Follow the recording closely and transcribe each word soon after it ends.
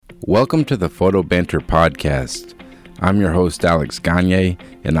Welcome to the Photo Banter Podcast. I'm your host, Alex Gagne,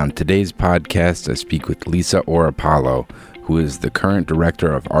 and on today's podcast, I speak with Lisa Oropallo, who is the current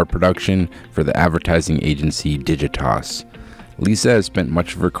director of art production for the advertising agency Digitas. Lisa has spent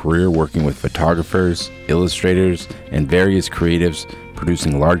much of her career working with photographers, illustrators, and various creatives,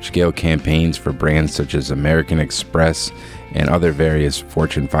 producing large-scale campaigns for brands such as American Express and other various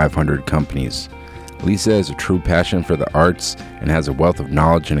Fortune 500 companies. Lisa has a true passion for the arts and has a wealth of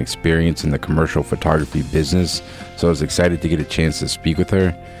knowledge and experience in the commercial photography business, so I was excited to get a chance to speak with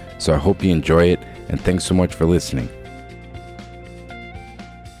her. So I hope you enjoy it, and thanks so much for listening.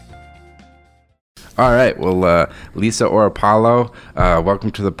 All right, well, Lisa Oropallo, welcome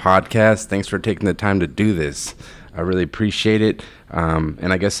to the podcast. Thanks for taking the time to do this. I really appreciate it.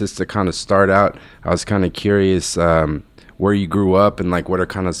 And I guess just to kind of start out, I was kind of curious where you grew up and like what are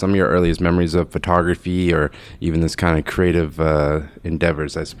kind of some of your earliest memories of photography or even this kind of creative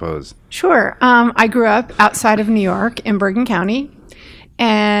endeavors, I suppose. Sure. I grew up outside of New York in Bergen County.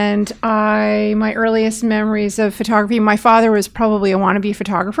 And my earliest memories of photography, my father was probably a wannabe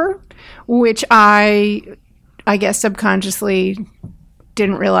photographer, which I guess subconsciously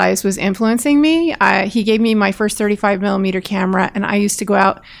didn't realize was influencing me. He gave me my first 35 millimeter camera, and I used to go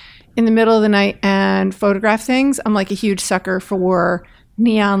out in the middle of the night and photograph things. I'm like a huge sucker for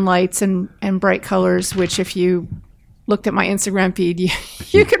neon lights and bright colors, which if you looked at my Instagram feed,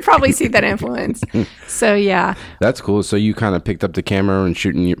 you could probably see that influence. So yeah. That's cool. So you kind of picked up the camera and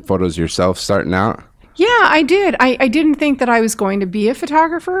shooting photos yourself starting out? Yeah, I did. I didn't think that I was going to be a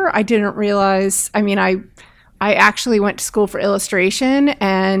photographer. I didn't realize, I actually went to school for illustration,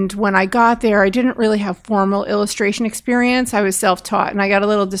 and when I got there, I didn't really have formal illustration experience. I was self-taught, and I got a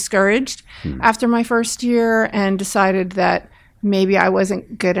little discouraged after my first year and decided that maybe I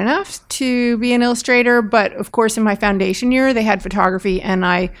wasn't good enough to be an illustrator. But of course, in my foundation year, they had photography, and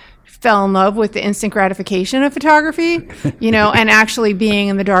I fell in love with the instant gratification of photography, and actually being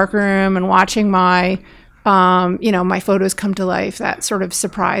in the darkroom and watching my my photos come to life, that sort of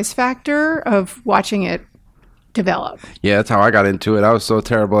surprise factor of watching it develop. Yeah, that's how I got into it. I was so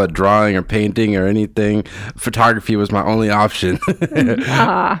terrible at drawing or painting or anything. Photography was my only option.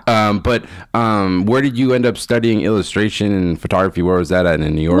 But where did you end up studying illustration and photography? Where was that at,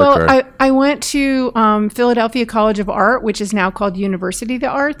 in New York? Well, I went to Philadelphia College of Art, which is now called University of the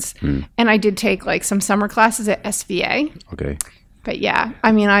Arts, and I did take like some summer classes at SVA. Okay. But yeah,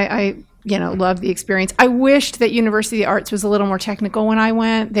 I love the experience. I wished that University of the Arts was a little more technical when I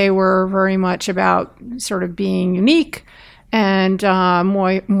went. They were very much about sort of being unique and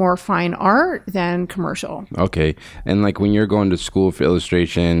more fine art than commercial. Okay. And like when you're going to school for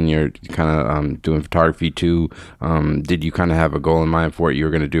illustration, you're kind of doing photography too. Did you kind of have a goal in mind for what you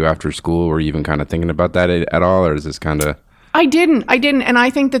were going to do after school? Were you even kind of thinking about that at all? Or is this kind of... I didn't. And I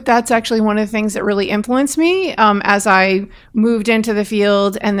think that that's actually one of the things that really influenced me as I moved into the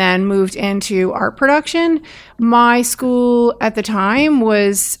field and then moved into art production. My school at the time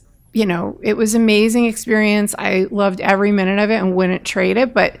was, it was an amazing experience. I loved every minute of it and wouldn't trade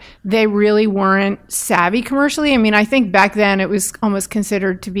it, but they really weren't savvy commercially. I think back then it was almost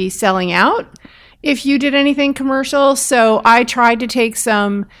considered to be selling out if you did anything commercial. So I tried to take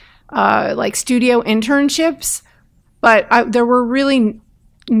some studio internships, but there were really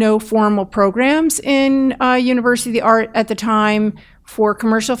no formal programs in University of the Art at the time for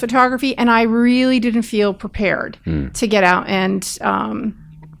commercial photography, and I really didn't feel prepared to get out and,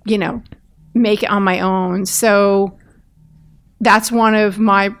 make it on my own. So that's one of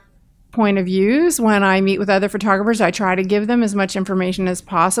my point of views. When I meet with other photographers, I try to give them as much information as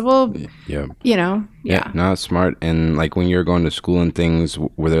possible. Yeah. Yeah. No, smart. And like when you're going to school and things,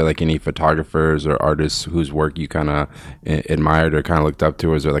 were there like any photographers or artists whose work you kind of admired or kind of looked up to?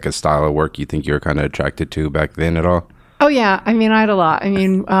 Or was there like a style of work you think you were kind of attracted to back then at all? Oh, yeah. I had a lot.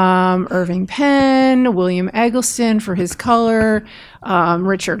 Irving Penn, William Eggleston for his color,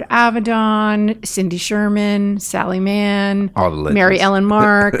 Richard Avedon, Cindy Sherman, Sally Mann, all the legends. Mary Ellen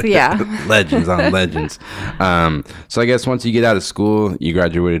Mark. Yeah. Legends on legends. So I guess once you get out of school, you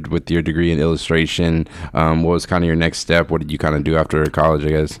graduated with your degree in illustration. What was kind of your next step? What did you kind of do after college, I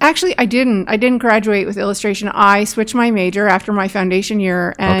guess? Actually, I didn't graduate with illustration. I switched my major after my foundation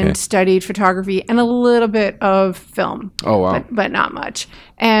year and studied photography and a little bit of film. Oh, wow. But not much.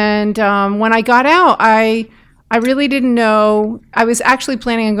 And when I got out, I really didn't know. I was actually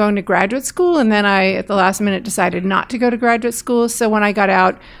planning on going to graduate school, and then I, at the last minute, decided not to go to graduate school. So when I got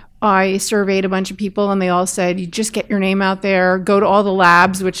out, I surveyed a bunch of people and they all said, you just get your name out there, go to all the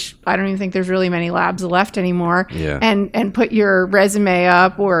labs, which I don't even think there's really many labs left anymore, and put your resume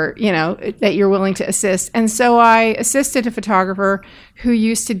up, or, that you're willing to assist. And so I assisted a photographer who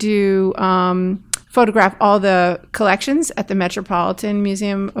used to do photograph all the collections at the Metropolitan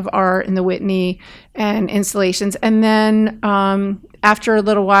Museum of Art and the Whitney and installations. And then after a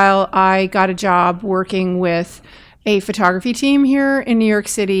little while, I got a job working with a photography team here in New York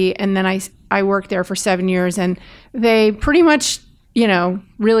City. And then I worked there for 7 years, and they pretty much,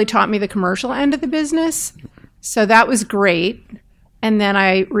 really taught me the commercial end of the business. So that was great. And then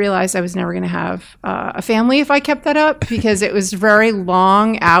I realized I was never going to have a family if I kept that up, because it was very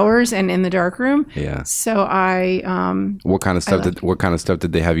long hours and in the darkroom. Yeah. So I what kind of stuff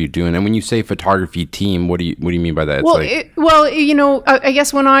did they have you doing? And when you say photography team, what do you mean by that? I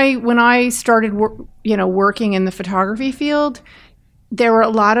guess when I started working in the photography field, there were a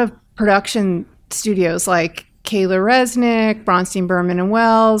lot of production studios like Kayla Resnick, Bronstein, Berman, and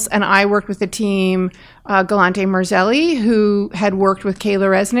Wells, and I worked with the team, Galante Marzelli, who had worked with Kayla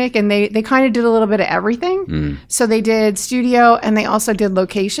Resnick, and they kind of did a little bit of everything. So they did studio, and they also did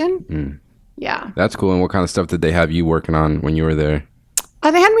location. Yeah. That's cool. And what kind of stuff did they have you working on when you were there?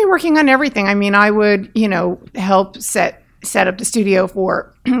 They had me working on everything. I mean, I would, help set up the studio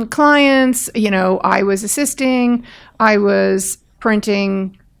for clients. I was assisting. I was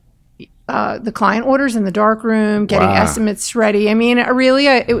printing the client orders in the darkroom, getting estimates ready. I mean,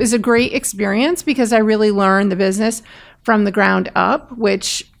 it was a great experience because I really learned the business from the ground up,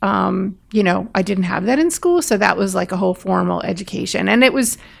 which, I didn't have that in school. So that was like a whole formal education. And it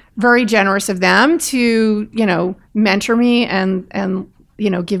was very generous of them to, mentor me and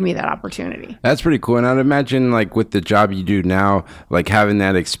give me that opportunity. That's pretty cool. And I'd imagine, like, with the job you do now, like having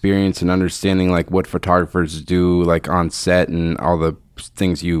that experience and understanding like what photographers do, like on set, and all the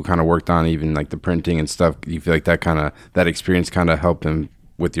things you kind of worked on, even like the printing and stuff, you feel like that experience kind of helped him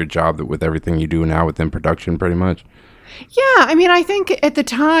with your job, with everything you do now within production, pretty much? Yeah, I mean, I think at the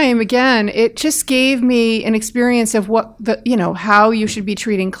time, again, it just gave me an experience of what how you should be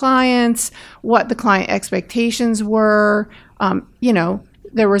treating clients, what the client expectations were.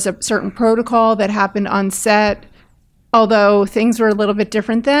 There was a certain protocol that happened on set. Although things were a little bit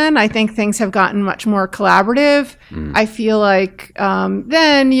different then, I think things have gotten much more collaborative. I feel like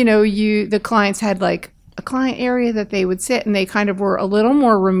then, the clients had like a client area that they would sit, and they kind of were a little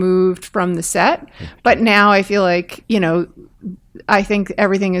more removed from the set. But now I feel like, I think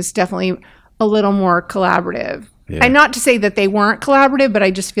everything is definitely a little more collaborative. Yeah. And not to say that they weren't collaborative, but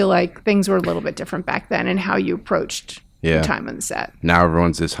I just feel like things were a little bit different back then in how you approached the time on the set. Now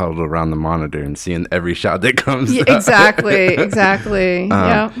everyone's just huddled around the monitor and seeing every shot that comes. Yeah, exactly.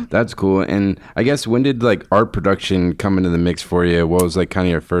 Yeah. That's cool. And I guess, when did like art production come into the mix for you? What was like kind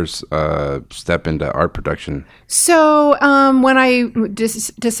of your first step into art production? So when I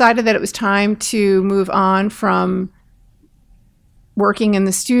decided that it was time to move on from working in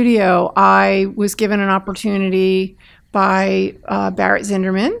the studio, I was given an opportunity by Barrett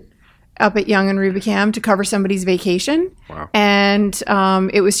Zinderman up at Young and Rubicam to cover somebody's vacation. Wow. And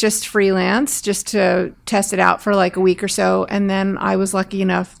it was just freelance, just to test it out for like a week or so. And then I was lucky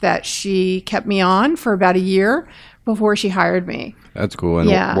enough that she kept me on for about a year before she hired me. That's cool. And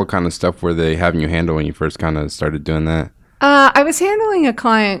what kind of stuff were they having you handle when you first kind of started doing that? I was handling a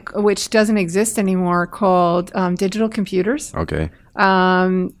client which doesn't exist anymore, called Digital Computers. Okay.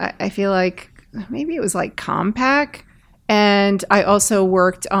 I feel like maybe it was like Compaq. And I also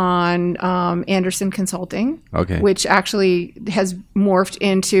worked on Anderson Consulting, which actually has morphed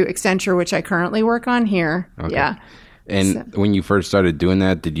into Accenture, which I currently work on here. Okay. Yeah. And when you first started doing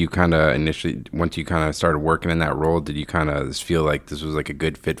that, did you kind of initially, once you kind of started working in that role, did you kind of feel like this was like a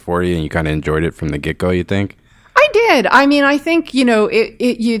good fit for you and you kind of enjoyed it from the get-go, you think? I did. I mean, I think,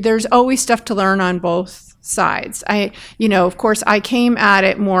 there's always stuff to learn on both sides. Of course, I came at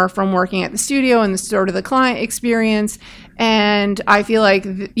it more from working at the studio and the sort of the client experience. And I feel like,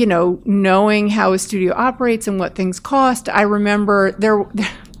 knowing how a studio operates and what things cost, I remember there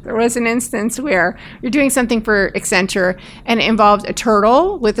was an instance where you're doing something for Accenture and it involved a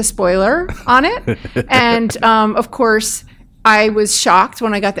turtle with a spoiler on it. And, of course, I was shocked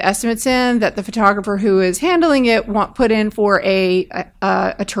when I got the estimates in that the photographer who is handling it put in for a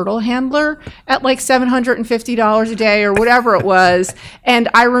turtle handler at like $750 a day or whatever it was. And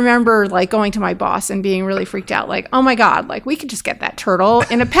I remember like going to my boss and being really freaked out, like, oh my God, like we could just get that turtle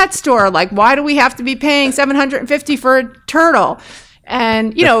in a pet store. Like, why do we have to be paying $750 for a turtle?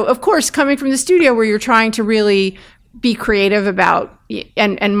 And, of course, coming from the studio where you're trying to really be creative about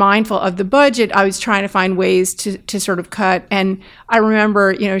and mindful of the budget, I was trying to find ways to sort of cut. And I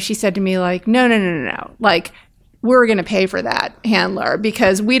remember, she said to me like, no. Like, we're going to pay for that handler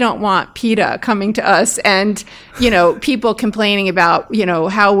because we don't want PETA coming to us and, people complaining about,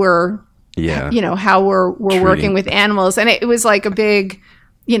 how we're, how we're working with animals. And it was like a big,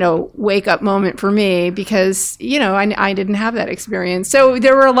 wake up moment for me because, I didn't have that experience. So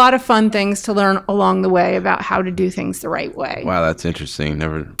there were a lot of fun things to learn along the way about how to do things the right way. Wow, that's interesting.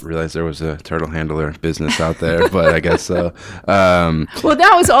 Never realized there was a turtle handler business out there, but I guess so. Well,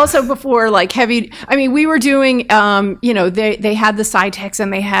 that was also before like we were doing, they had the Cytex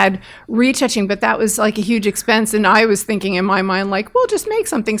and they had retouching, but that was like a huge expense. And I was thinking in my mind, like, we'll just make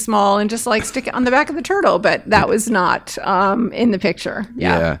something small and just like stick it on the back of the turtle. But that was not in the picture.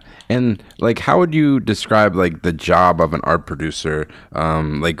 Yeah. And like, how would you describe like the job of an art producer?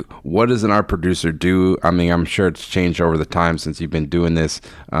 Like, what does an art producer do? I mean, I'm sure it's changed over the time since you've been doing this.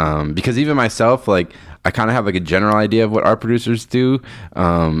 Because even myself, like, I kind of have like a general idea of what art producers do.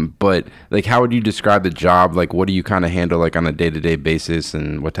 But like, how would you describe the job? Like, what do you kind of handle like on a day-to-day basis,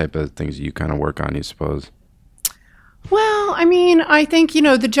 and what type of things do you kind of work on, you suppose? Well, I think,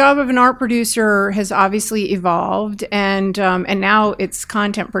 the job of an art producer has obviously evolved and now it's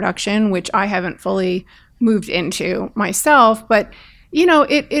content production, which I haven't fully moved into myself, but,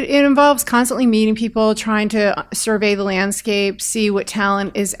 it involves constantly meeting people, trying to survey the landscape, see what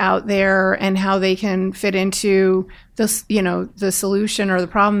talent is out there and how they can fit into this, the solution or the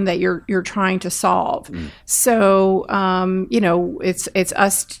problem that you're trying to solve. So, it's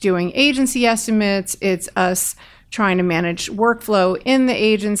us doing agency estimates, it's us trying to manage workflow in the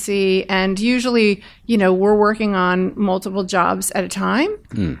agency. And usually, we're working on multiple jobs at a time.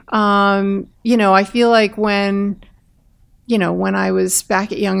 I feel like when I was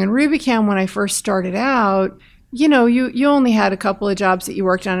back at Young and Rubicam, when I first started out, you only had a couple of jobs that you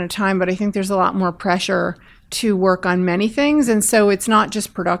worked on at a time, but I think there's a lot more pressure to work on many things. And so it's not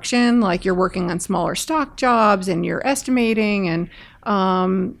just production, like you're working on smaller stock jobs and you're estimating and,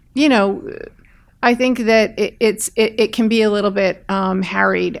 I think that it can be a little bit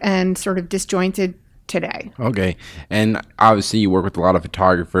harried and sort of disjointed today. Okay. And obviously you work with a lot of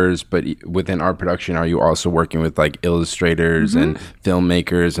photographers, but within art production, are you also working with like illustrators and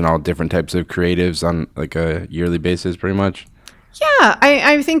filmmakers and all different types of creatives on like a yearly basis pretty much? Yeah,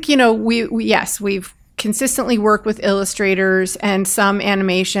 I think, we've consistently worked with illustrators and some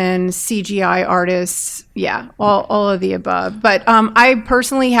animation, CGI artists. Yeah, all of the above. But I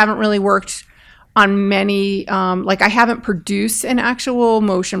personally haven't really worked on many, I haven't produced an actual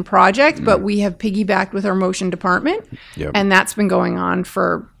motion project, but we have piggybacked with our motion department. Yep. And that's been going on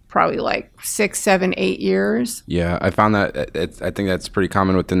for probably like 6, 7, 8 years. Yeah, I found that I think that's pretty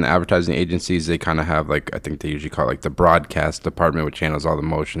common within the advertising agencies. They kind of have like, I think they usually call it like the broadcast department, which handles all the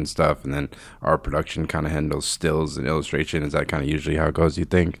motion stuff, and then our production kind of handles stills and illustration. Is that kind of usually how it goes, you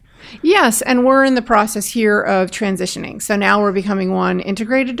think? Yes, and we're in the process here of transitioning. So now we're becoming one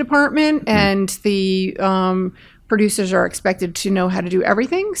integrated department, and the producers are expected to know how to do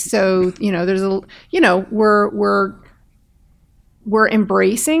everything. So there's we're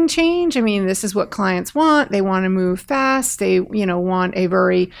embracing change. I mean, this is what clients want. They want to move fast. They want a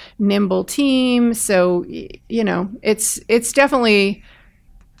very nimble team. So it's definitely,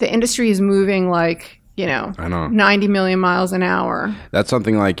 the industry is moving like, I know 90 million miles an hour. That's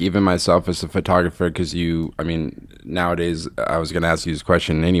something like even myself as a photographer, because nowadays, I was going to ask you this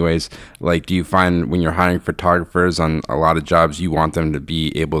question anyways, like, do you find when you're hiring photographers on a lot of jobs, you want them to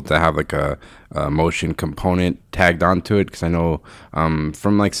be able to have like a motion component tagged onto it? Because I know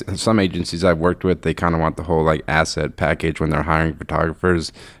from like some agencies I've worked with, they kind of want the whole like asset package when they're hiring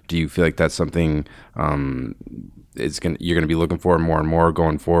photographers. Do you feel like that's something you're going to be looking for more and more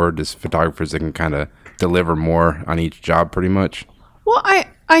going forward, as photographers that can kind of deliver more on each job pretty much? Well,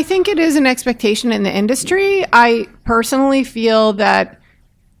 I think it is an expectation in the industry. I personally feel that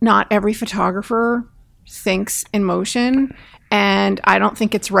not every photographer thinks in motion, and I don't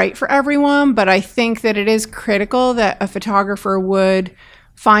think it's right for everyone, but I think that it is critical that a photographer would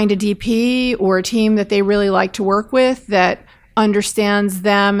find a DP or a team that they really like to work with that understands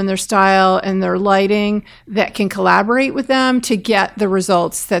them and their style and their lighting, that can collaborate with them to get the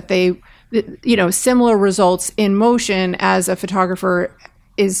results that they, similar results in motion as a photographer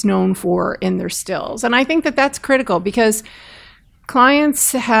is known for in their stills. And I think that that's critical because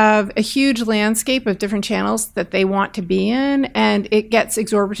clients have a huge landscape of different channels that they want to be in, and it gets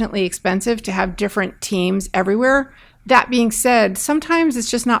exorbitantly expensive to have different teams everywhere. That being said, sometimes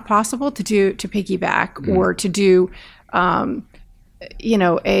it's just not possible to piggyback or to do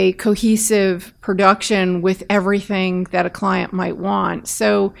a cohesive production with everything that a client might want.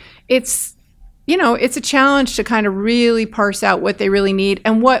 So it's a challenge to kind of really parse out what they really need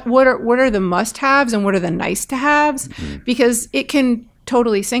and what are the must-haves and what are the nice-to-haves, because it can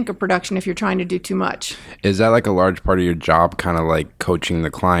totally sink a production if you're trying to do too much. Is that like a large part of your job, kind of like coaching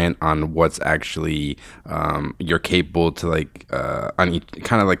the client on what's actually you're capable to like on each,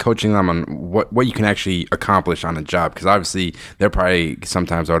 kind of like coaching them on what you can actually accomplish on a job? Because obviously they're probably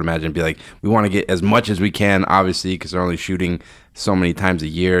sometimes, I would imagine, be like, we want to get as much as we can, obviously, because they're only shooting so many times a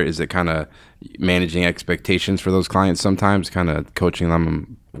year. Is it kind of managing expectations for those clients sometimes, kind of coaching them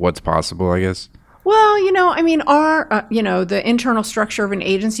on what's possible, I guess? Well, our the internal structure of an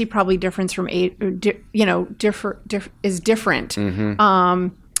agency probably differs from is different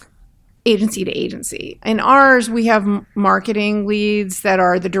agency to agency. In ours, we have marketing leads that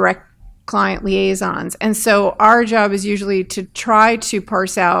are the direct client liaisons, and so our job is usually to try to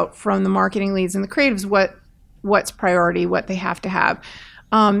parse out from the marketing leads and the creatives what's priority, what they have to have.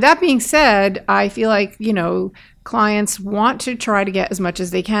 That being said, I feel like, clients want to try to get as much as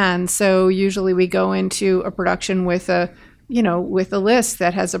they can. So usually we go into a production with a list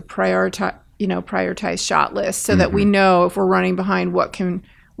that has a prioritized shot list, so that we know if we're running behind what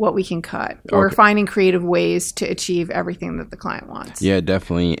we can cut. Okay. Or finding creative ways to achieve everything that the client wants. Yeah,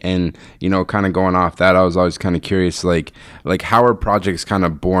 definitely. And, kind of going off that, I was always kind of curious, like how are projects kind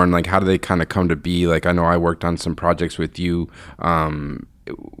of born? Like, how do they kind of come to be? Like, I know I worked on some projects with you.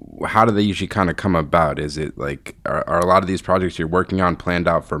 How do they usually kind of come about? Is it like, are a lot of these projects you're working on planned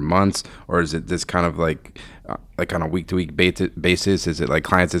out for months, or is it this kind of like on a week-to-week basis? Is it like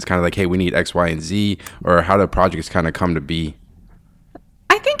clients is kind of like, hey, we need X, Y, and Z, or how do projects kind of come to be?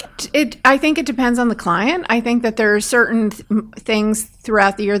 I think it depends on the client. I think that there are certain things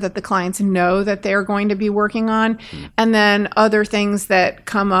throughout the year that the clients know that they're going to be working on, and then other things that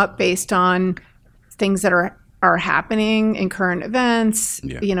come up based on things that are happening in current events,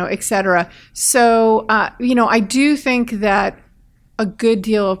 et cetera. So, I do think that a good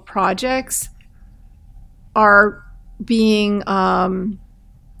deal of projects are being,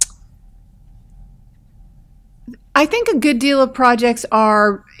 I think a good deal of projects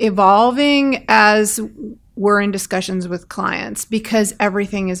are evolving as we're in discussions with clients, because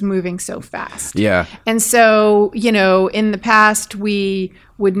everything is moving so fast. Yeah. And so, in the past, we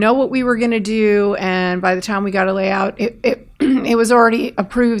would know what we were going to do, and by the time we got a layout, it was already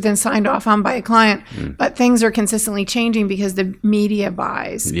approved and signed off on by a client. But things are consistently changing because the media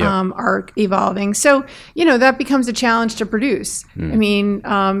buys are evolving. So, that becomes a challenge to produce. I mean,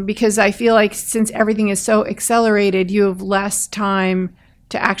 because I feel like since everything is so accelerated, you have less time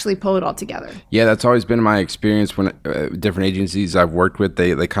to actually pull it all together. Yeah, that's always been my experience when different agencies I've worked with,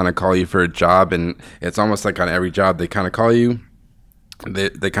 they kind of call you for a job, and it's almost like on every job they kind of call you.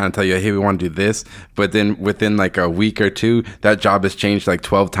 They kind of tell you, hey, we want to do this, but then within like a week or two, that job has changed like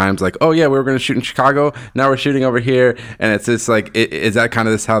 12 times. Like, oh yeah, we were going to shoot in Chicago, now we're shooting over here, and it's just like, is that kind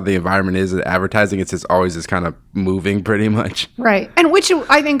of this how the environment is at advertising? It's just always just kind of moving pretty much. Right, and which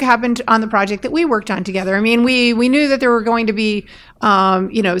I think happened on the project that we worked on together. I mean, we knew that there were going to be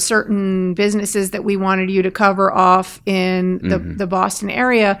certain businesses that we wanted you to cover off in the Boston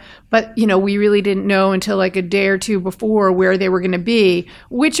area, but we really didn't know until like a day or two before where they were going to be.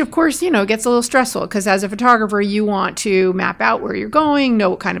 Which of course, gets a little stressful, because as a photographer, you want to map out where you're going,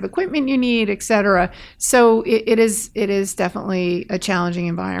 know what kind of equipment you need, etc. So it is definitely a challenging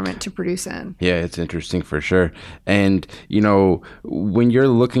environment to produce in. Yeah, it's interesting for sure. And, when you're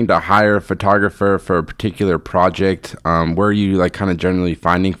looking to hire a photographer for a particular project, where are you like kind of generally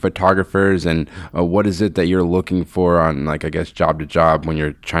finding photographers, and what is it that you're looking for on, like, I guess, job to job when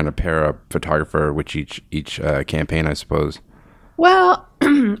you're trying to pair a photographer with each campaign, I suppose? Well,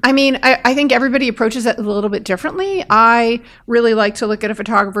 I mean, I think everybody approaches it a little bit differently. I really like to look at a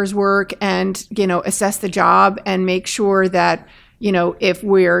photographer's work and, assess the job and make sure that, if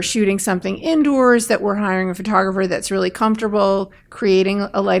we're shooting something indoors, that we're hiring a photographer that's really comfortable creating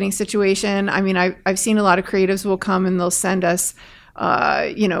a lighting situation. I mean, I've seen a lot of creatives will come and they'll send us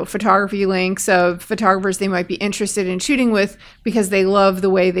photography links of photographers they might be interested in shooting with because they love the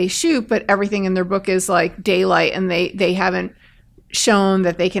way they shoot, but everything in their book is like daylight, and they haven't shown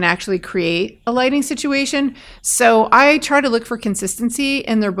that they can actually create a lighting situation. So I try to look for consistency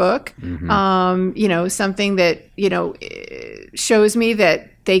in their book. Something that, shows me that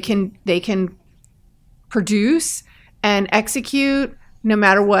they can produce and execute no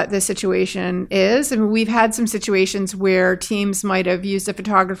matter what the situation is. I mean, we've had some situations where teams might have used a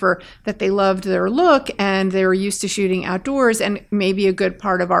photographer that they loved their look and they were used to shooting outdoors, and maybe a good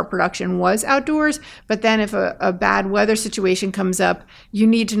part of our production was outdoors. But then if a bad weather situation comes up, you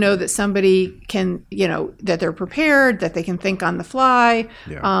need to know that somebody can, that they're prepared, that they can think on the fly,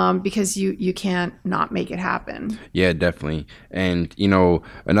 because you can't not make it happen. Yeah, definitely. And,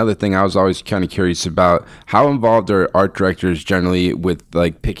 another thing I was always kind of curious about, how involved are art directors generally with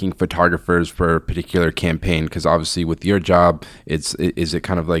like picking photographers for a particular campaign? Because obviously with your job, is it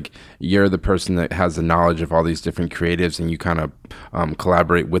kind of like you're the person that has the knowledge of all these different creatives, and you kind of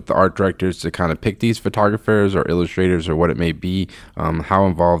collaborate with the art directors to kind of pick these photographers or illustrators or what it may be? How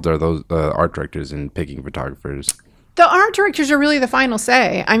involved are those art directors in picking photographers? The art directors are really the final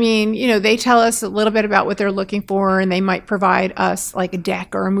say. I mean, they tell us a little bit about what they're looking for, and they might provide us like a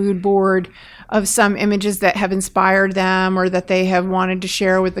deck or a mood board of some images that have inspired them or that they have wanted to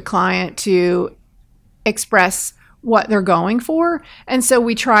share with the client to express what they're going for. And so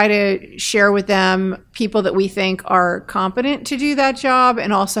we try to share with them people that we think are competent to do that job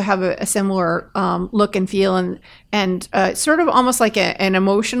and also have a similar look and feel and sort of almost like an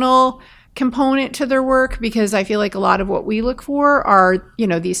emotional component to their work, because I feel like a lot of what we look for are,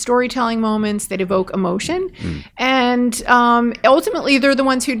 these storytelling moments that evoke emotion. And ultimately, they're the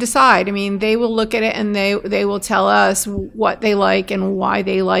ones who decide. I mean, they will look at it and they will tell us what they like and why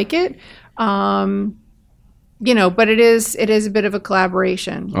they like it. But it is a bit of a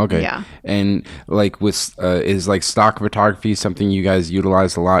collaboration. Okay. Yeah. And like is like stock photography something you guys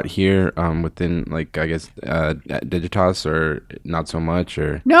utilize a lot here within, like, I guess, Digitas, or not so much?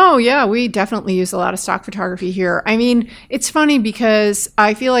 Or No, yeah, we definitely use a lot of stock photography here. I mean, it's funny because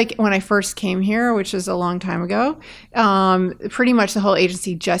I feel like when I first came here, which is a long time ago, pretty much the whole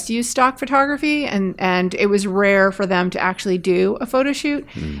agency just used stock photography, and it was rare for them to actually do a photo shoot.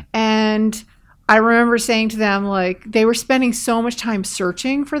 And I remember saying to them, like, they were spending so much time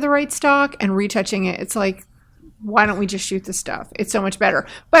searching for the right stock and retouching it. It's like, why don't we just shoot the stuff? It's so much better.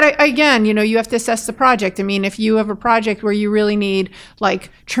 But again, you have to assess the project. I mean, if you have a project where you really need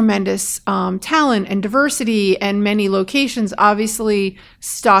like tremendous talent and diversity and many locations, obviously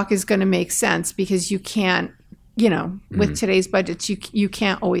stock is going to make sense, because you can't, with today's budgets, you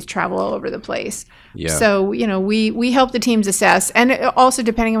can't always travel all over the place. Yeah. So, we help the teams assess, and also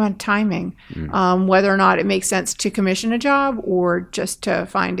depending on timing, whether or not it makes sense to commission a job or just to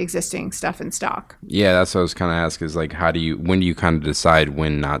find existing stuff in stock. Yeah, that's what I was kind of asking, is like, when do you kind of decide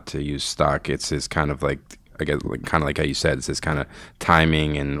when not to use stock? It's this kind of like, I guess, like, kind of like how you said, it's this kind of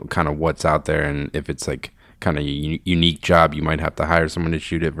timing and kind of what's out there. And if it's like kind of a unique job, you might have to hire someone to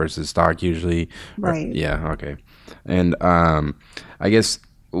shoot it versus stock usually. Right. Yeah. Okay. And I guess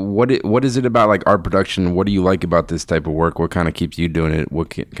what is it about like art production? What do you like about this type of work? What kind of keeps you doing it? What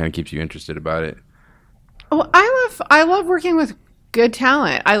kind of keeps you interested about it? Oh, I love working with good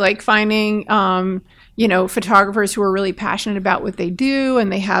talent. I like finding photographers who are really passionate about what they do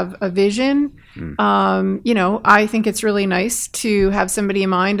and they have a vision. I think it's really nice to have somebody in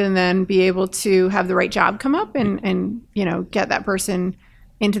mind and then be able to have the right job come up and get that person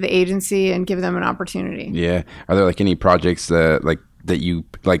into the agency and give them an opportunity. Yeah. Are there like any projects that you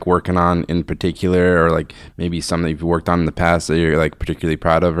like working on in particular, or like maybe some that you've worked on in the past that you're like particularly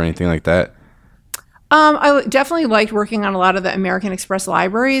proud of or anything like that? I definitely liked working on a lot of the American Express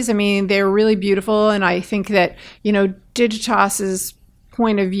libraries. I mean, they're really beautiful, and I think that, Digitas's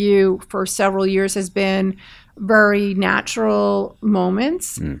point of view for several years has been very natural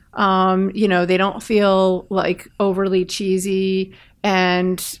moments. They don't feel like overly cheesy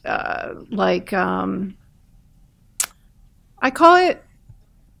and I call it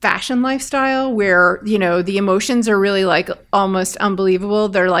fashion lifestyle, where the emotions are really like almost unbelievable.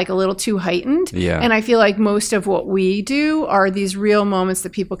 They're like a little too heightened. Yeah. And I feel like most of what we do are these real moments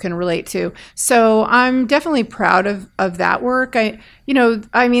that people can relate to. So I'm definitely proud of that work. I've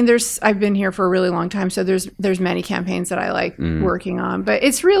been here for a really long time, so there's many campaigns that I like working on, but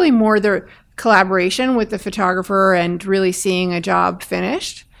it's really more the collaboration with the photographer and really seeing a job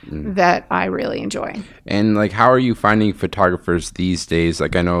finished that I really enjoy. And like, how are you finding photographers these days?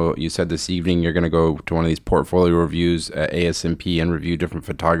 Like, I know you said this evening you're going to go to one of these portfolio reviews at ASMP and review different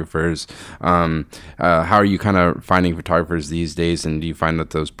photographers. How are you kind of finding photographers these days? And do you find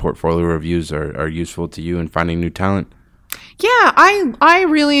that those portfolio reviews are useful to you in finding new talent? Yeah, I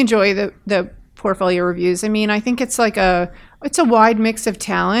really enjoy the portfolio reviews. I mean, I think it's a wide mix of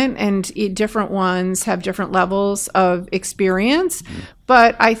talent, and different ones have different levels of experience.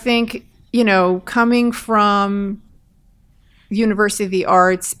 But I think, coming from University of the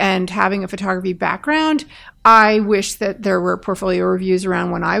Arts and having a photography background, I wish that there were portfolio reviews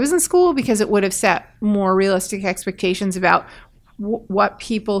around when I was in school, because it would have set more realistic expectations about what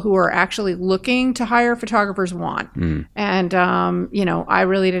people who are actually looking to hire photographers want. And, I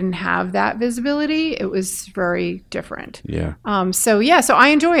really didn't have that visibility. It was very different. Yeah. So I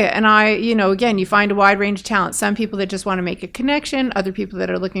enjoy it. And again, you find a wide range of talent. Some people that just want to make a connection, other people that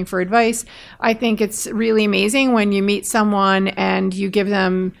are looking for advice. I think it's really amazing when you meet someone and you give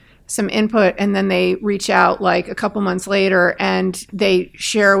them some input, and then they reach out like a couple months later and they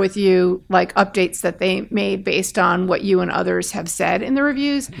share with you like updates that they made based on what you and others have said in the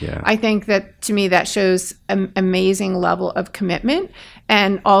reviews. Yeah. I think that, to me, that shows an amazing level of commitment,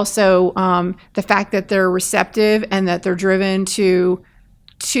 and also the fact that they're receptive and that they're driven to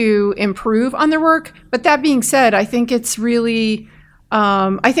improve on their work. But that being said, I think it's really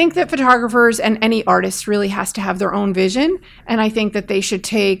I think that photographers and any artist really has to have their own vision, and I think that they should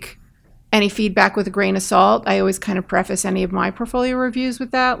take any feedback with a grain of salt. I always kind of preface any of my portfolio reviews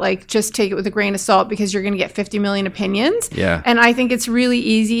with that, like, just take it with a grain of salt, because you're going to get 50 million opinions. Yeah. And I think it's really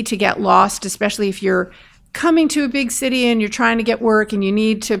easy to get lost, especially if you're coming to a big city and you're trying to get work and you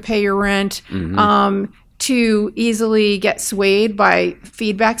need to pay your rent, to easily get swayed by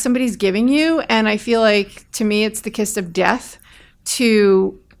feedback somebody's giving you. And I feel like, to me, it's the kiss of death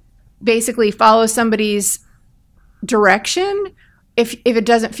to basically follow somebody's direction if it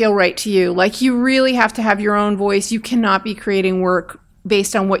doesn't feel right to you. Like, you really have to have your own voice. You cannot be creating work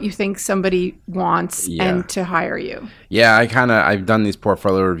based on what you think somebody wants and to hire you. Yeah, I've done these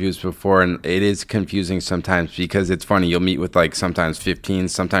portfolio reviews before, and it is confusing sometimes, because it's funny. You'll meet with like sometimes 15,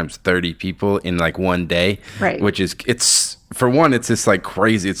 sometimes 30 people in like one day, right? Which is, for one, it's just like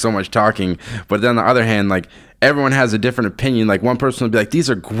crazy. It's so much talking. But then on the other hand, like, everyone has a different opinion. Like, one person will be like, these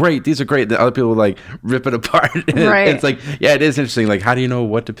are great. The other people will like rip it apart. Right. It's like, yeah, it is interesting. Like, how do you know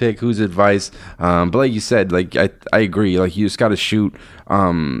what to pick? Whose advice? But like you said, like, I agree. Like, you just got to shoot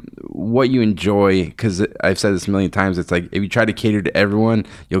what you enjoy. Because I've said this a million times. It's like, if you try to cater to everyone,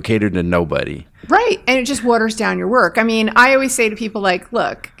 you'll cater to nobody. Right. And it just waters down your work. I mean, I always say to people, like,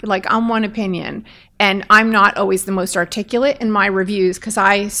 look, like, I'm one opinion, and I'm not always the most articulate in my reviews, because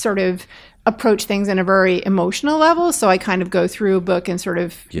I sort of approach things in a very emotional level. So I kind of go through a book and sort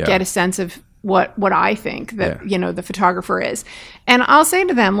of get a sense of what I think that, the photographer is. And I'll say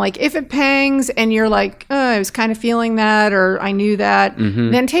to them, like, if it pangs and you're like, oh, I was kind of feeling that, or I knew that,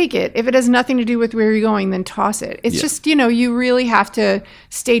 then take it. If it has nothing to do with where you're going, then toss it. It's just, you really have to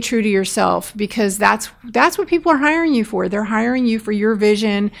stay true to yourself, because that's what people are hiring you for. They're hiring you for your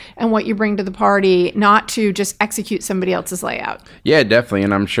vision and what you bring to the party, not to just execute somebody else's layout. Yeah, definitely.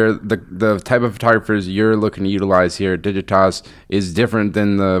 And I'm sure the type of photographers you're looking to utilize here at Digitas is different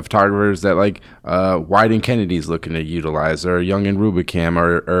than the photographers that like Wyden Kennedy's looking to utilize, or Young and Rubicam,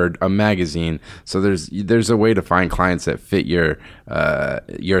 or a magazine. So there's a way to find clients that fit your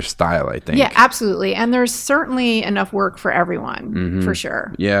style, I think. Yeah, absolutely. And there's certainly enough work for everyone, for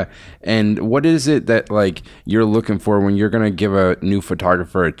sure. Yeah. And what is it that like you're looking for when you're going to give a new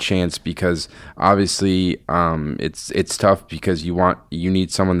photographer a chance? Because obviously it's tough, because you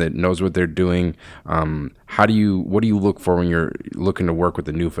need someone that knows what they're doing. What do you look for when you're looking to work with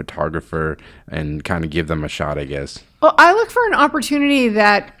a new photographer and kind of give them a shot, I guess? Well, I look for an opportunity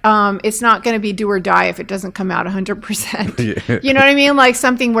that it's not going to be do or die if it doesn't come out 100%. You know what I mean? Like,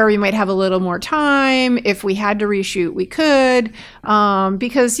 something where we might have a little more time. If we had to reshoot, we could.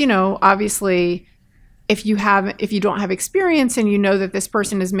 Because, obviously, if you don't have experience and you know that this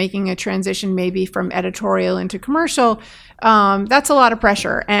person is making a transition maybe from editorial into commercial, that's a lot of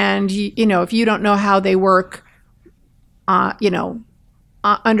pressure. And, if you don't know how they work,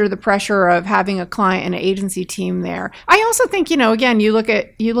 under the pressure of having a client and an agency team there. I also think, again, you look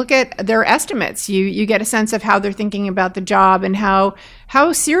at their estimates. You get a sense of how they're thinking about the job and how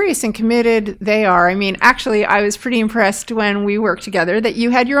serious and committed they are. I mean, actually, I was pretty impressed when we worked together that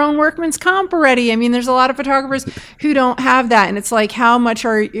you had your own workman's comp already. I mean, there's a lot of photographers who don't have that. And it's like,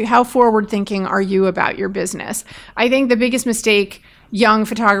 how forward thinking are you about your business? I think the biggest mistake young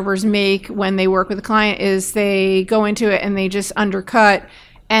photographers make when they work with a client is they go into it and they just undercut,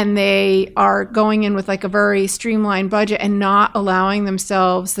 and they are going in with like a very streamlined budget and not allowing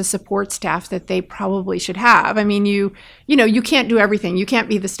themselves the support staff that they probably should have. I mean, you can't do everything. You can't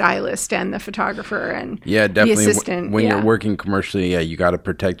be the stylist and the photographer and definitely. The assistant. When you're working commercially, you got to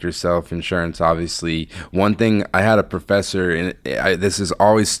protect yourself. Insurance, obviously. One thing, I had a professor, and this is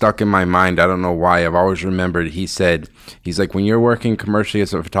always stuck in my mind. I don't know why. I've always remembered. He's like, when you're working commercially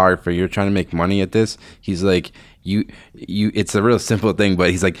as a photographer, you're trying to make money at this. He's like, it's a real simple thing, but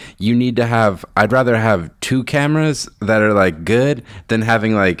he's like, you need to have, I'd rather have 2 cameras that are like good than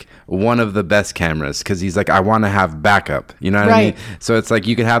having like one of the best cameras, because he's like, I want to have backup, you know what I mean? So it's like,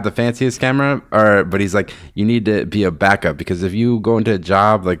 you can have the fanciest camera, but he's like, you need to be a backup, because if you go into a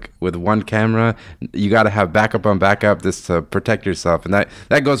job like with 1 camera, you got to have backup on backup just to protect yourself. And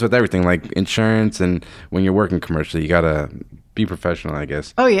that goes with everything, like insurance, and when you're working commercially, you got to be professional, I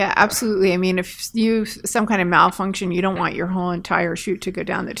guess. Oh yeah, absolutely. I mean, if you some kind of malfunction, you don't want your whole entire shoot to go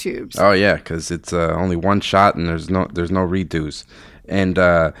down the tubes. Oh yeah, because it's only one shot and there's no redos. And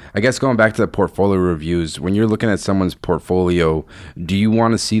I guess going back to the portfolio reviews, when you're looking at someone's portfolio, do you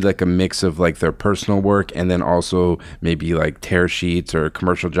want to see like a mix of like their personal work and then also maybe like tear sheets or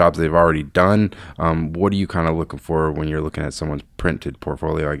commercial jobs they've already done? What are you kind of looking for when you're looking at someone's printed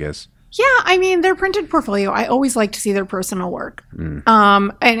portfolio, I guess? Yeah, I mean, their printed portfolio, I always like to see their personal work.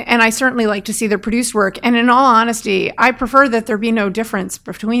 And I certainly like to see their produced work. And in all honesty, I prefer that there be no difference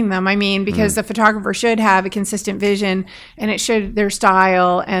between them. I mean, because the photographer should have a consistent vision, and their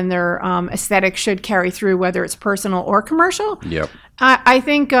style and their aesthetic should carry through, whether it's personal or commercial. Yep. I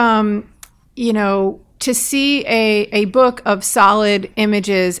think, to see a book of solid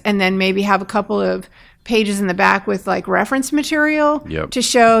images and then maybe have a couple of pages in the back with like reference material to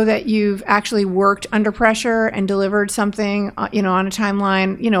show that you've actually worked under pressure and delivered something, on a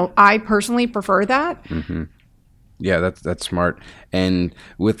timeline. I personally prefer that. Mm-hmm. Yeah, that's smart. And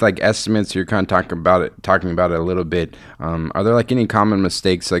with like estimates, you're kind of talking about it a little bit. Are there like any common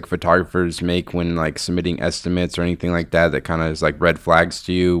mistakes like photographers make when like submitting estimates or anything like that kind of is like red flags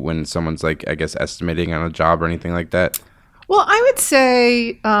to you when someone's like, I guess, estimating on a job or anything like that? Well, I would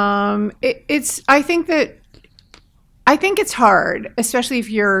say I think it's hard, especially if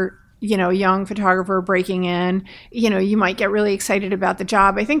you're, a young photographer breaking in. You might get really excited about the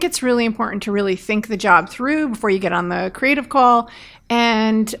job. I think it's really important to really think the job through before you get on the creative call.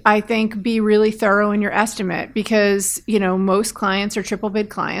 And I think be really thorough in your estimate, because, most clients are triple bid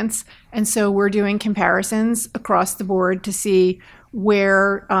clients. And so we're doing comparisons across the board to see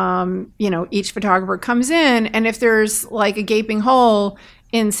where, each photographer comes in. And if there's like a gaping hole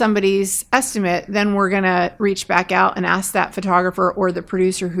in somebody's estimate, then we're going to reach back out and ask that photographer or the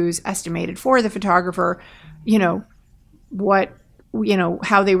producer who's estimated for the photographer, how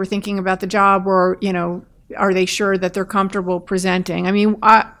they were thinking about the job, or, are they sure that they're comfortable presenting? I mean,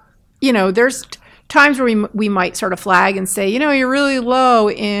 there's times where we might sort of flag and say, you're really low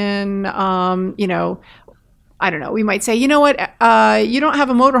in, I don't know. We might say, you know what, you don't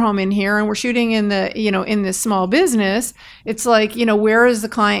have a motorhome in here, and we're shooting in the, in this small business. It's like, where is the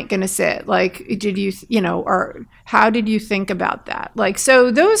client going to sit? Like, did you, or how did you think about that? Like,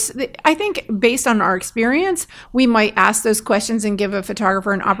 so those, I think based on our experience, we might ask those questions and give a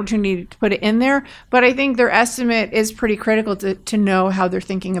photographer an opportunity to put it in there. But I think their estimate is pretty critical to know how they're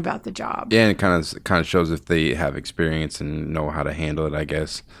thinking about the job. Yeah, and it kind of shows if they have experience and know how to handle it, I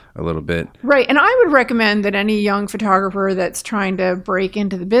guess, a little bit. Right. And I would recommend that any young photographer that's trying to break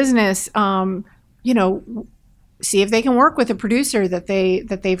into the business, see if they can work with a producer that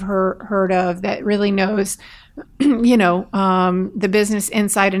they've heard of, that really knows, the business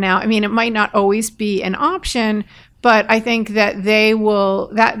inside and out. I mean, it might not always be an option, but I think that they will,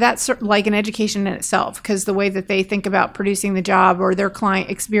 that's like an education in itself, because the way that they think about producing the job or their client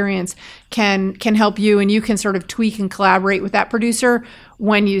experience can help you, and you can sort of tweak and collaborate with that producer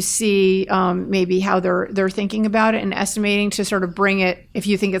when you see maybe how they're thinking about it and estimating, to sort of bring it, if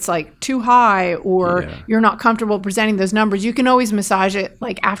you think it's like too high or you're not comfortable presenting those numbers, you can always massage it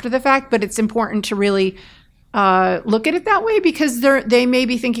like after the fact. But it's important to really look at it that way, because they may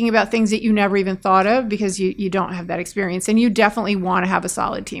be thinking about things that you never even thought of, because you don't have that experience, and you definitely want to have a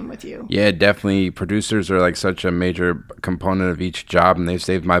solid team with you. Yeah, definitely. Producers are like such a major component of each job, and they've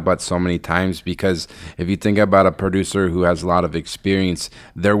saved my butt so many times, because if you think about a producer who has a lot of experience,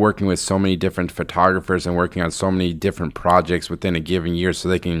 they're working with so many different photographers and working on so many different projects within a given year, so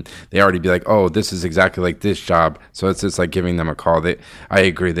they already be like, oh, this is exactly like this job, so it's just like giving them a call. I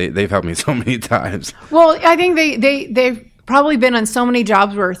agree, they've helped me so many times. Well, I think they've probably been on so many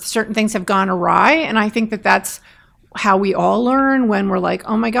jobs where certain things have gone awry, and I think that's how we all learn, when we're like,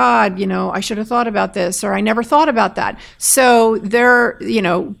 oh my God, I should have thought about this, or I never thought about that. So they're,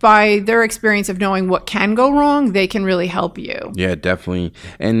 by their experience of knowing what can go wrong, they can really help you. Yeah, definitely.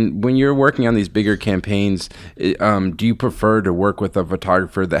 And when you're working on these bigger campaigns, do you prefer to work with a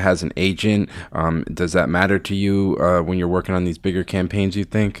photographer that has an agent? Does that matter to you when you're working on these bigger campaigns, you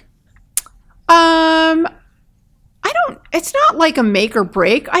think? I it's not like a make or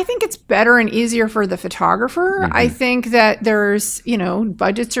break. I think it's better and easier for the photographer. I think that there's,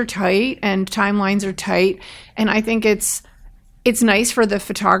 budgets are tight and timelines are tight. And I think it's nice for the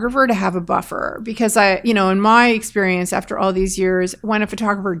photographer to have a buffer because in my experience after all these years, when a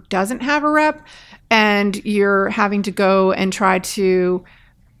photographer doesn't have a rep and you're having to go and try to,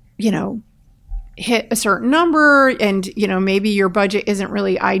 hit a certain number and, maybe your budget isn't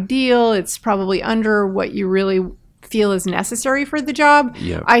really ideal. It's probably under what you really feel is necessary for the job.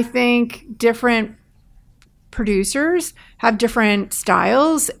 Yep. I think different producers have different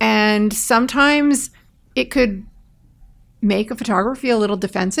styles, and sometimes it could make a photographer feel a little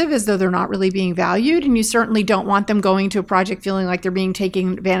defensive as though they're not really being valued, and you certainly don't want them going to a project feeling like they're being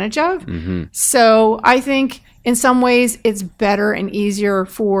taken advantage of. So I think in some ways it's better and easier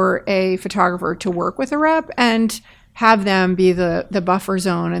for a photographer to work with a rep and have them be the buffer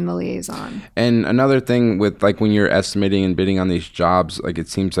zone and the liaison. And another thing with like when you're estimating and bidding on these jobs, like it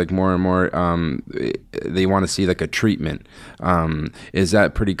seems like more and more they want to see like a treatment. Is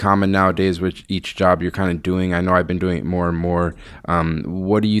that pretty common nowadays with each job you're kind of doing? I know I've been doing it more and more.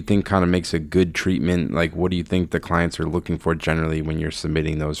 What do you think kind of makes a good treatment? Like what do you think the clients are looking for generally when you're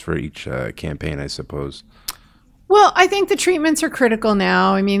submitting those for each campaign, I suppose? Well, I think the treatments are critical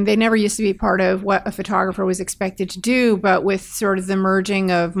now. I mean, they never used to be part of what a photographer was expected to do, but with sort of the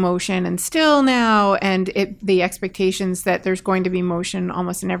merging of motion and still now and the expectations that there's going to be motion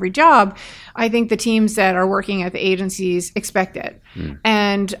almost in every job, I think the teams that are working at the agencies expect it.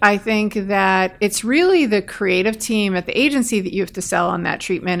 And I think that it's really the creative team at the agency that you have to sell on that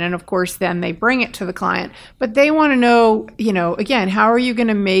treatment. And of course, then they bring it to the client. But they want to know, again, how are you going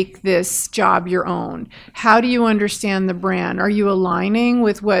to make this job your own? How do you understand the brand? Are you aligning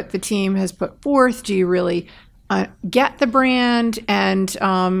with what the team has put forth? Do you really get the brand? And,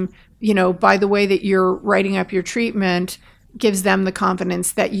 by the way that you're writing up your treatment, gives them the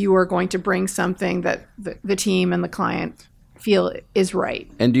confidence that you are going to bring something that the team and the client feel is right.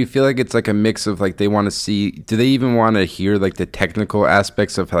 And do you feel like it's like a mix of like they want to see, do they even want to hear like the technical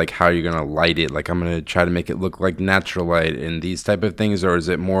aspects of like how you're going to light it? Like I'm going to try to make it look like natural light and these type of things, or is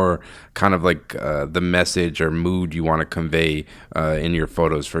it more kind of like the message or mood you want to convey in your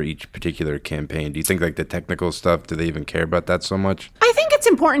photos for each particular campaign? Do you think like the technical stuff, do they even care about that so much? I think it's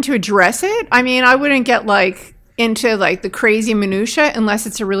important to address it. I mean, I wouldn't get into like the crazy minutia unless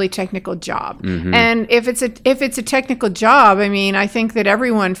it's a really technical job. And if it's a technical job, I mean, I think that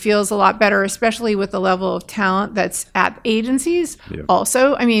everyone feels a lot better, especially with the level of talent that's at agencies.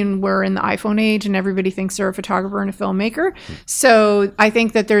 Also, I mean, we're in the iPhone age and everybody thinks they're a photographer and a filmmaker. So I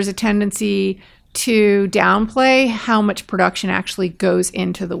think that there's a tendency to downplay how much production actually goes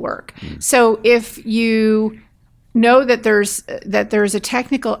into the work. So if you know that there's a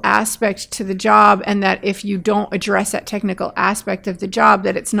technical aspect to the job, and that if you don't address that technical aspect of the job,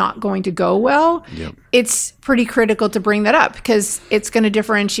 that it's not going to go well. It's pretty critical to bring that up because it's going to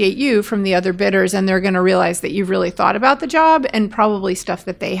differentiate you from the other bidders, and they're going to realize that you've really thought about the job and probably stuff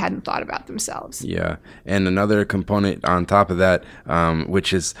that they hadn't thought about themselves. Yeah. And another component on top of that,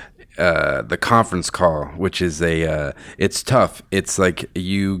 which is the conference call, which is it's tough. It's like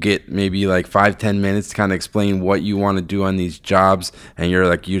you get maybe like 5-10 minutes to kind of explain what you want to do on these jobs, and you're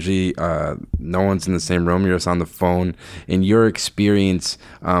like usually no one's in the same room, you're just on the phone. In your experience,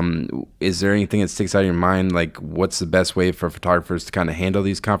 is there anything that sticks out of your mind? Like what's the best way for photographers to kind of handle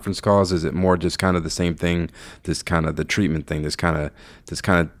these conference calls? Is it more just kind of the same thing, this kind of the treatment thing, this kind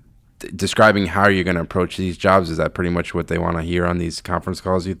of describing how you're going to approach these jobs? Is that pretty much what they want to hear on these conference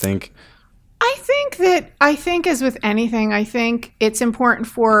calls, you think? I think as with anything, I think it's important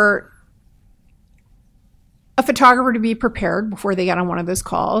for a photographer to be prepared before they get on one of those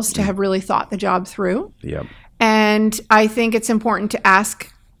calls, to have really thought the job through. And I think it's important to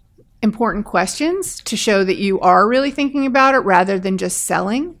ask important questions to show that you are really thinking about it rather than just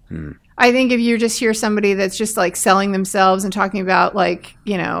selling. I think if you just hear somebody that's just like selling themselves and talking about like,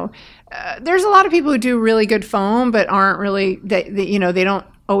 there's a lot of people who do really good foam, but aren't really, they don't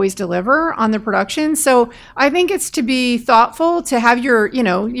always deliver on the production. So I think it's to be thoughtful, to have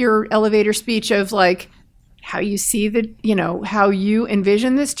your elevator speech of like how you see how you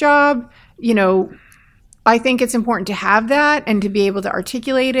envision this job. I think it's important to have that and to be able to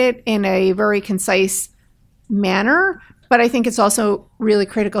articulate it in a very concise manner. But I think it's also really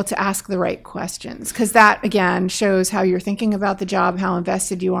critical to ask the right questions, because that, again, shows how you're thinking about the job, how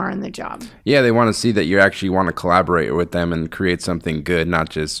invested you are in the job. Yeah, they want to see that you actually want to collaborate with them and create something good, not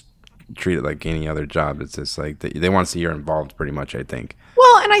just treat it like any other job. It's just like they want to see you're involved pretty much, I think.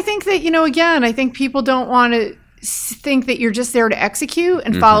 Well, and I think that, again, I think people don't want to think that you're just there to execute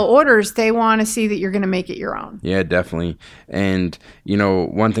and follow orders. They want to see that you're going to make it your own. Yeah, definitely. And, you know,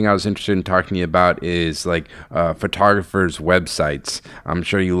 one thing I was interested in talking to you about is like photographers' websites. I'm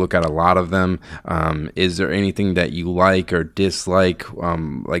sure you look at a lot of them. Is there anything that you like or dislike?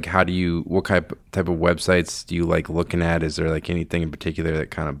 Like what type of websites do you like looking at? Is there like anything in particular that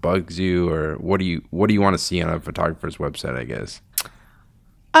kind of bugs you, or what do you want to see on a photographer's website, I guess?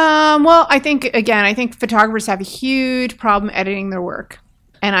 Well, I think photographers have a huge problem editing their work.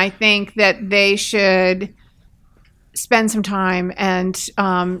 And I think that they should spend some time and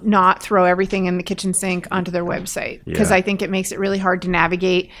not throw everything in the kitchen sink onto their website, because I think it makes it really hard to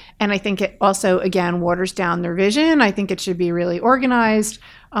navigate. And I think it also, again, waters down their vision. I think it should be really organized,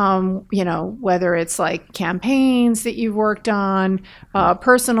 you know, whether it's like campaigns that you've worked on,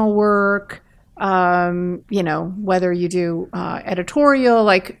 personal work, you know, whether you do editorial.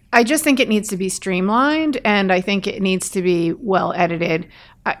 Like, I just think it needs to be streamlined, and I think it needs to be well edited.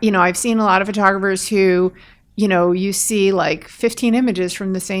 You know, I've seen a lot of photographers who, you know, you see like 15 images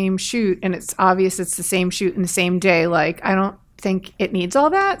from the same shoot, and it's obvious it's the same shoot in the same day. Like, I don't think it needs all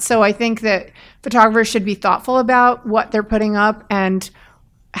that. So I think that photographers should be thoughtful about what they're putting up and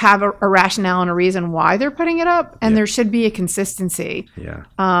have a rationale and a reason why they're putting it up, and there should be a consistency,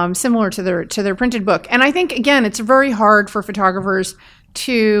 similar to their printed book. And I think, again, it's very hard for photographers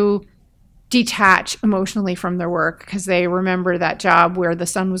to detach emotionally from their work, because they remember that job where the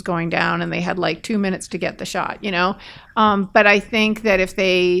sun was going down and they had like 2 minutes to get the shot, you know. But I think that if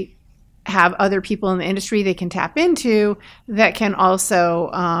they have other people in the industry they can tap into that can also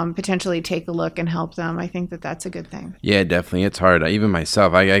potentially take a look and help them, I think that that's a good thing. Yeah, definitely. It's hard. Even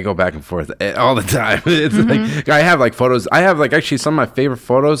myself, I go back and forth all the time. It's like, I have like photos. I have like actually some of my favorite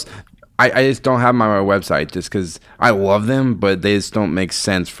photos. I just don't have them on my website just because I love them, but they just don't make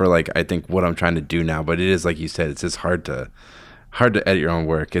sense for like, I think what I'm trying to do now. But it is, like you said, it's just hard to edit your own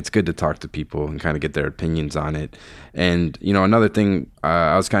work. It's good to talk to people and kind of get their opinions on it. And, you know, another thing,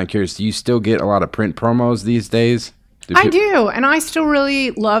 I was kind of curious, do you still get a lot of print promos these days? I do, and I still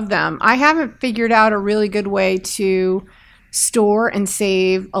really love them. I haven't figured out a really good way to store and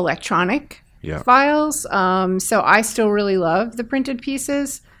save electronic files. So I still really love the printed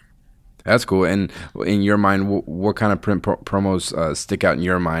pieces. That's cool. And in your mind, what kind of print promos stick out in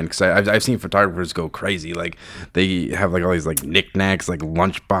your mind? Because I've seen photographers go crazy. Like, they have like all these like knickknacks, like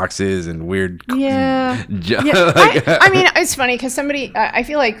lunch boxes and weird. Yeah. I mean, it's funny because somebody, I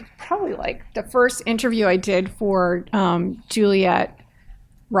feel like probably like the first interview I did for Juliet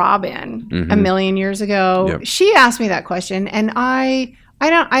Robin a million years ago, she asked me that question, and I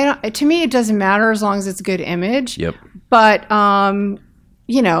don't. To me, it doesn't matter as long as it's a good image. But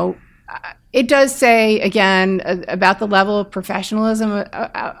you know, it does say, again, about the level of professionalism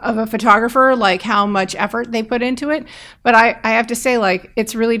of a photographer, like how much effort they put into it. But I have to say, like,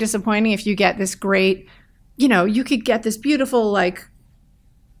 it's really disappointing if you get this great, you know, you could get this beautiful, like,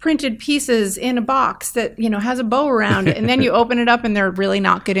 printed pieces in a box that, you know, has a bow around it, and then you open it up and they're really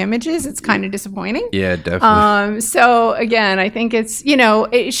not good images. It's kind of disappointing. Yeah, definitely. So again, I think it's, you know,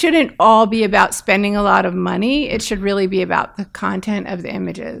 it shouldn't all be about spending a lot of money. It should really be about the content of the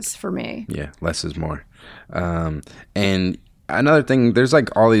images for me. Yeah, less is more. And another thing, there's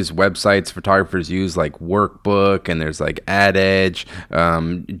like all these websites photographers use, like Workbook, and there's like Ad Edge.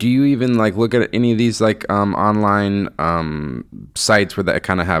 Do you even like look at any of these like online sites where that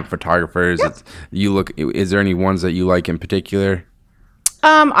kind of have photographers? Is there any ones that you like in particular?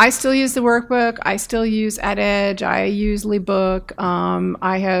 I still use the Workbook. I still use Ad Edge. I use Book.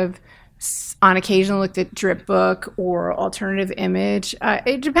 I have on occasion looked at Dripbook or Alternative Image.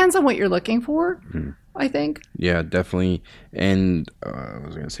 It depends on what you're looking for. I think. Yeah, definitely. And what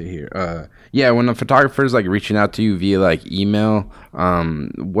was I going to say here? When a photographer is like reaching out to you via like email,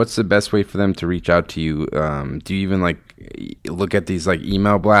 what's the best way for them to reach out to you? Do you even like look at these like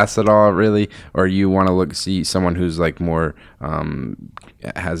email blasts at all, really? Or you want to see someone who's like more,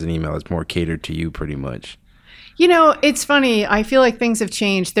 has an email that's more catered to you pretty much? You know, it's funny. I feel like things have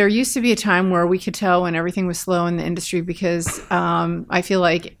changed. There used to be a time where we could tell when everything was slow in the industry because I feel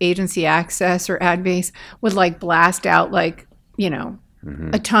like Agency Access or Adbase would like blast out like, you know,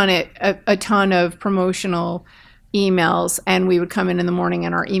 a ton of promotional emails, and we would come in the morning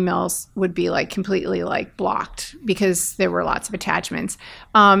and our emails would be like completely like blocked because there were lots of attachments.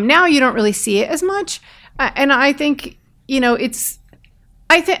 Now you don't really see it as much. And I think, you know, it's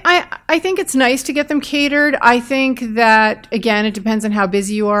I think it's nice to get them catered. I think that, again, it depends on how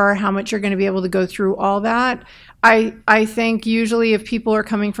busy you are, how much you're going to be able to go through all that. I think usually if people are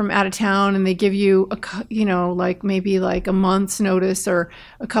coming from out of town and they give you maybe like a month's notice or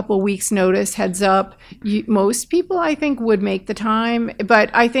a couple weeks notice, heads up, most people I think would make the time. But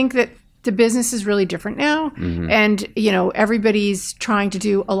I think that the business is really different now. Mm-hmm. And, everybody's trying to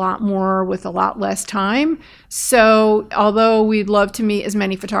do a lot more with a lot less time. So although we'd love to meet as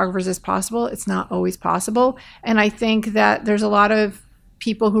many photographers as possible, it's not always possible. And I think that there's a lot of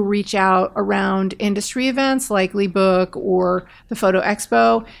people who reach out around industry events like Book or the Photo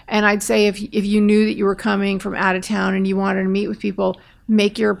Expo. And I'd say if you knew that you were coming from out of town and you wanted to meet with people,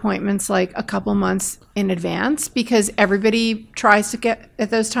 make your appointments like a couple months in advance, because everybody tries to get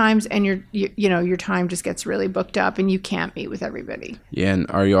at those times, and your time just gets really booked up and you can't meet with everybody. Yeah. And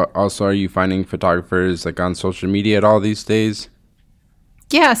are you finding photographers like on social media at all these days?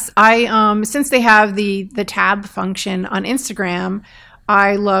 Yes. I since they have the tab function on Instagram,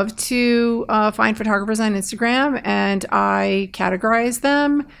 I love to find photographers on Instagram, and I categorize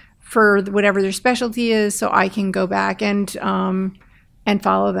them for whatever their specialty is, so I can go back and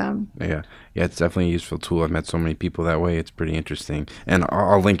follow them. Yeah, it's definitely a useful tool. I've met so many people that way. It's pretty interesting. And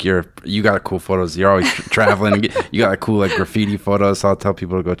I'll link you got cool photos. You're always traveling. You got cool like graffiti photos, so I'll tell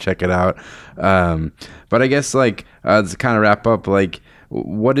people to go check it out. But I guess to kind of wrap up,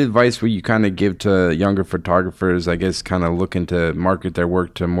 what advice would you kind of give to younger photographers, I guess, kind of looking to market their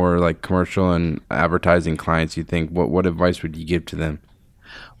work to more like commercial and advertising clients, you think? What advice would you give to them?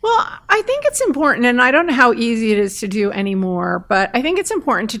 Well, I think it's important, and I don't know how easy it is to do anymore, but I think it's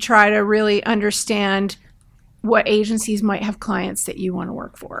important to try to really understand what agencies might have clients that you want to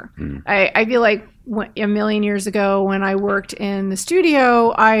work for. Mm. I feel like a million years ago when I worked in the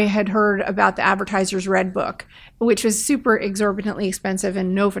studio, I had heard about the Advertiser's Red Book, which was super exorbitantly expensive,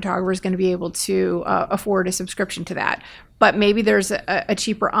 and no photographer is going to be able to afford a subscription to that. But maybe there's a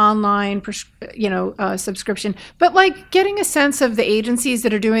cheaper online, subscription. But getting a sense of the agencies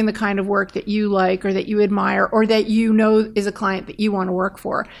that are doing the kind of work that you like or that you admire or that is a client that you want to work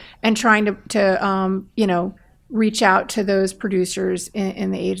for, and trying to reach out to those producers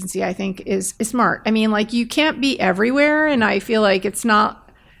in the agency, I think is smart. I mean, you can't be everywhere, and I feel like it's not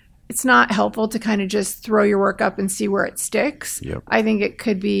helpful to kind of just throw your work up and see where it sticks. Yep. I think it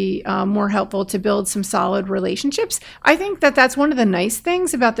could be more helpful to build some solid relationships. I think that's one of the nice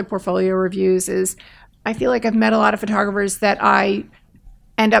things about the portfolio reviews is I feel like I've met a lot of photographers that I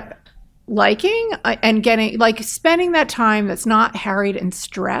end up liking and getting, spending that time that's not harried and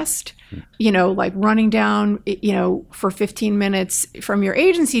stressed, running down, for 15 minutes from your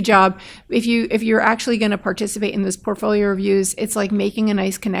agency job. If you're actually going to participate in this portfolio reviews, it's like making a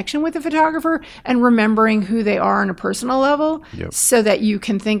nice connection with the photographer and remembering who they are on a personal level. Yep. So that you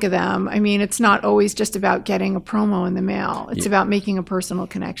can think of them. I mean, it's not always just about getting a promo in the mail. It's about making a personal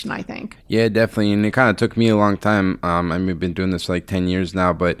connection, I think. Yeah, definitely. And it kind of took me a long time. I've been doing this for 10 years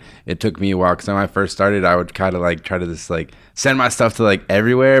now, but it took me a while, because when I first started, I would kind of try to just send my stuff to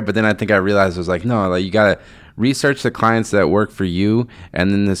everywhere. But then I think I realized I was no, you got to research the clients that work for you,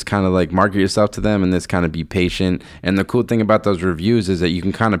 and then this kind of market yourself to them, and this kind of be patient. And the cool thing about those reviews is that you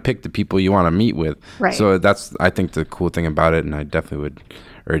can kind of pick the people you want to meet with. Right. So that's, I think, the cool thing about it. And I definitely would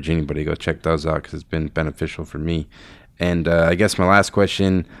urge anybody to go check those out, because it's been beneficial for me. And I guess my last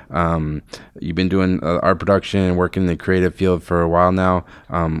question, you've been doing art production and working in the creative field for a while now.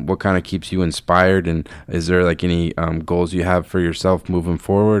 What kind of keeps you inspired? And is there any goals you have for yourself moving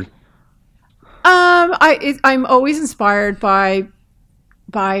forward? I'm always inspired by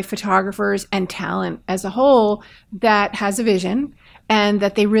photographers and talent as a whole that has a vision and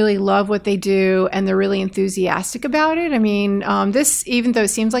that they really love what they do and they're really enthusiastic about it. I mean, this, even though it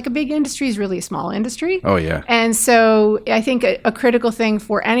seems like a big industry, is really a small industry. Oh, yeah. And so I think a critical thing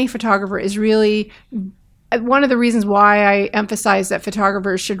for any photographer is really, one of the reasons why I emphasize that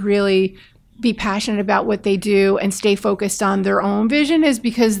photographers should really be passionate about what they do and stay focused on their own vision is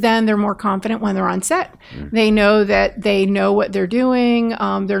because then they're more confident when they're on set. They know that they know what they're doing.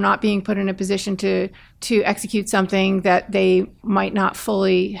 They're not being put in a position to execute something that they might not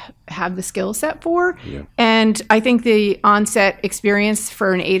fully have the skill set for. Yeah. And I think the on-set experience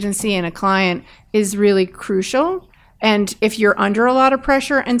for an agency and a client is really crucial. And if you're under a lot of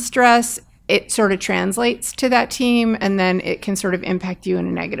pressure and stress, it sort of translates to that team, and then it can sort of impact you in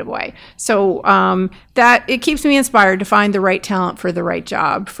a negative way. So that it keeps me inspired to find the right talent for the right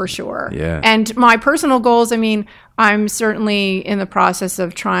job, for sure. Yeah. And my personal goals, I mean, I'm certainly in the process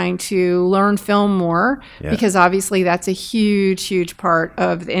of trying to learn film more because obviously that's a huge, huge part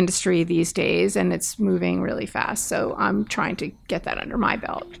of the industry these days, and it's moving really fast. So I'm trying to get that under my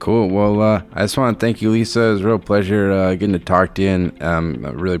belt. Cool. Well, I just want to thank you, Lisa. It was a real pleasure getting to talk to you, and I'm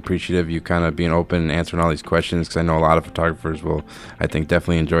really appreciative of you kind of being open and answering all these questions, because I know a lot of photographers will, I think,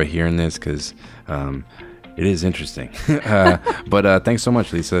 definitely enjoy hearing this, because it is interesting. But thanks so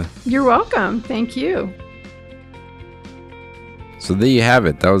much, Lisa. You're welcome. Thank you. So there you have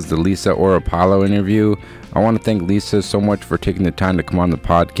it. That was the Lisa Oropallo interview. I want to thank Lisa so much for taking the time to come on the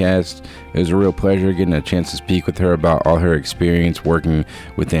podcast. It was a real pleasure getting a chance to speak with her about all her experience working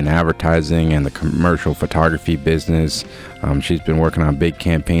within advertising and the commercial photography business. She's been working on big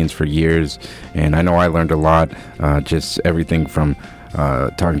campaigns for years, and I know I learned a lot, just everything from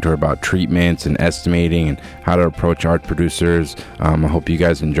talking to her about treatments and estimating and how to approach art producers. I hope you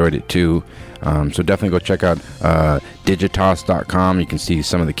guys enjoyed it too. So definitely go check out digitas.com. You can see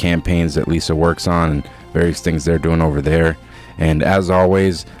some of the campaigns that Lisa works on and various things they're doing over there. And as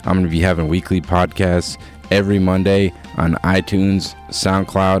always, I'm going to be having weekly podcasts every Monday on iTunes,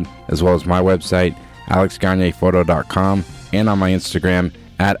 SoundCloud, as well as my website, alexgagnePhoto.com, and on my Instagram,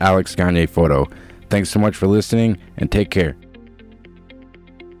 @alexgagnePhoto. Thanks so much for listening, and take care.